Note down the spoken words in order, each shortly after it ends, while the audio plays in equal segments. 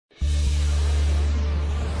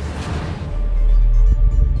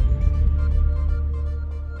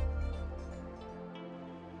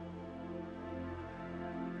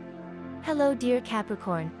Hello dear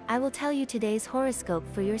Capricorn, I will tell you today's horoscope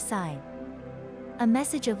for your sign. A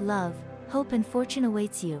message of love, hope and fortune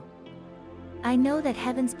awaits you. I know that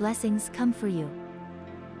heaven's blessings come for you.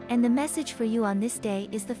 And the message for you on this day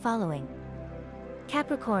is the following.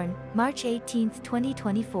 Capricorn, March 18,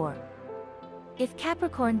 2024. If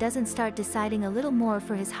Capricorn doesn't start deciding a little more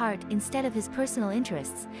for his heart instead of his personal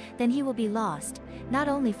interests, then he will be lost, not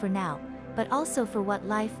only for now, but also for what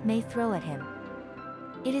life may throw at him.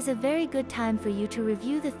 It is a very good time for you to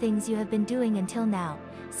review the things you have been doing until now.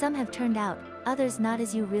 Some have turned out, others not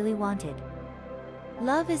as you really wanted.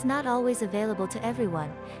 Love is not always available to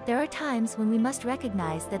everyone. There are times when we must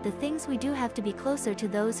recognize that the things we do have to be closer to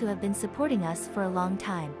those who have been supporting us for a long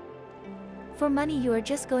time. For money, you are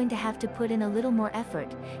just going to have to put in a little more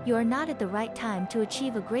effort. You are not at the right time to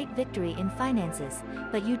achieve a great victory in finances,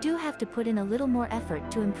 but you do have to put in a little more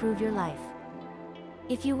effort to improve your life.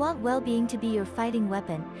 If you want well-being to be your fighting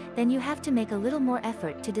weapon, then you have to make a little more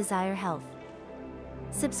effort to desire health.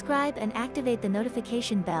 Subscribe and activate the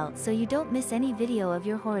notification bell so you don't miss any video of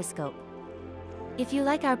your horoscope. If you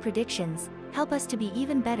like our predictions, help us to be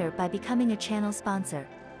even better by becoming a channel sponsor.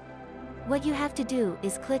 What you have to do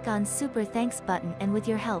is click on Super Thanks button, and with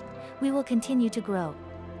your help, we will continue to grow.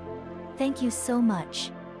 Thank you so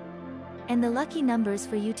much. And the lucky numbers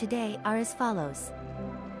for you today are as follows: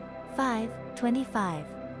 5, 25,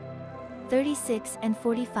 36 and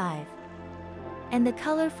 45. And the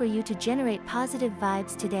color for you to generate positive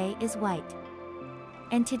vibes today is white.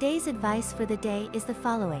 And today's advice for the day is the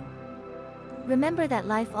following. Remember that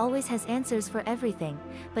life always has answers for everything,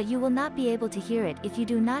 but you will not be able to hear it if you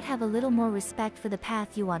do not have a little more respect for the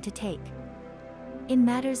path you want to take. In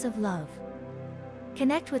matters of love,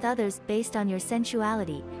 connect with others based on your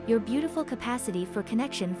sensuality, your beautiful capacity for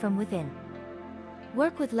connection from within.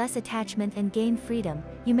 Work with less attachment and gain freedom.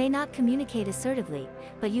 You may not communicate assertively,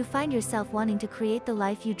 but you find yourself wanting to create the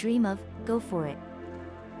life you dream of. Go for it.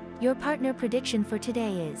 Your partner prediction for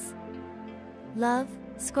today is: love,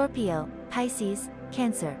 Scorpio, Pisces,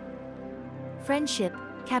 Cancer. Friendship,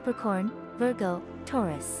 Capricorn, Virgo,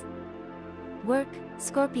 Taurus. Work,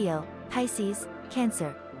 Scorpio, Pisces,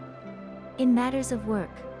 Cancer. In matters of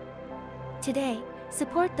work, today,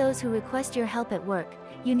 support those who request your help at work.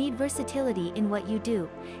 You need versatility in what you do,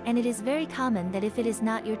 and it is very common that if it is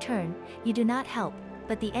not your turn, you do not help,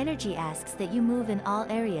 but the energy asks that you move in all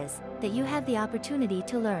areas, that you have the opportunity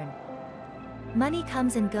to learn. Money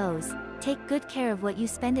comes and goes. Take good care of what you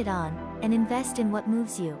spend it on, and invest in what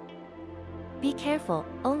moves you. Be careful,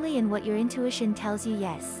 only in what your intuition tells you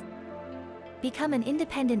yes. Become an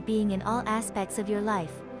independent being in all aspects of your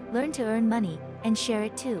life. Learn to earn money, and share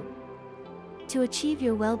it too. To achieve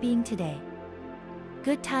your well-being today.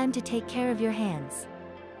 Good time to take care of your hands.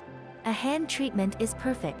 A hand treatment is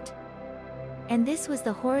perfect. And this was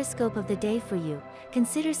the horoscope of the day for you.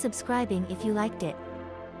 Consider subscribing if you liked it.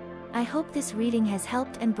 I hope this reading has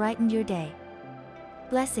helped and brightened your day.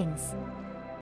 Blessings.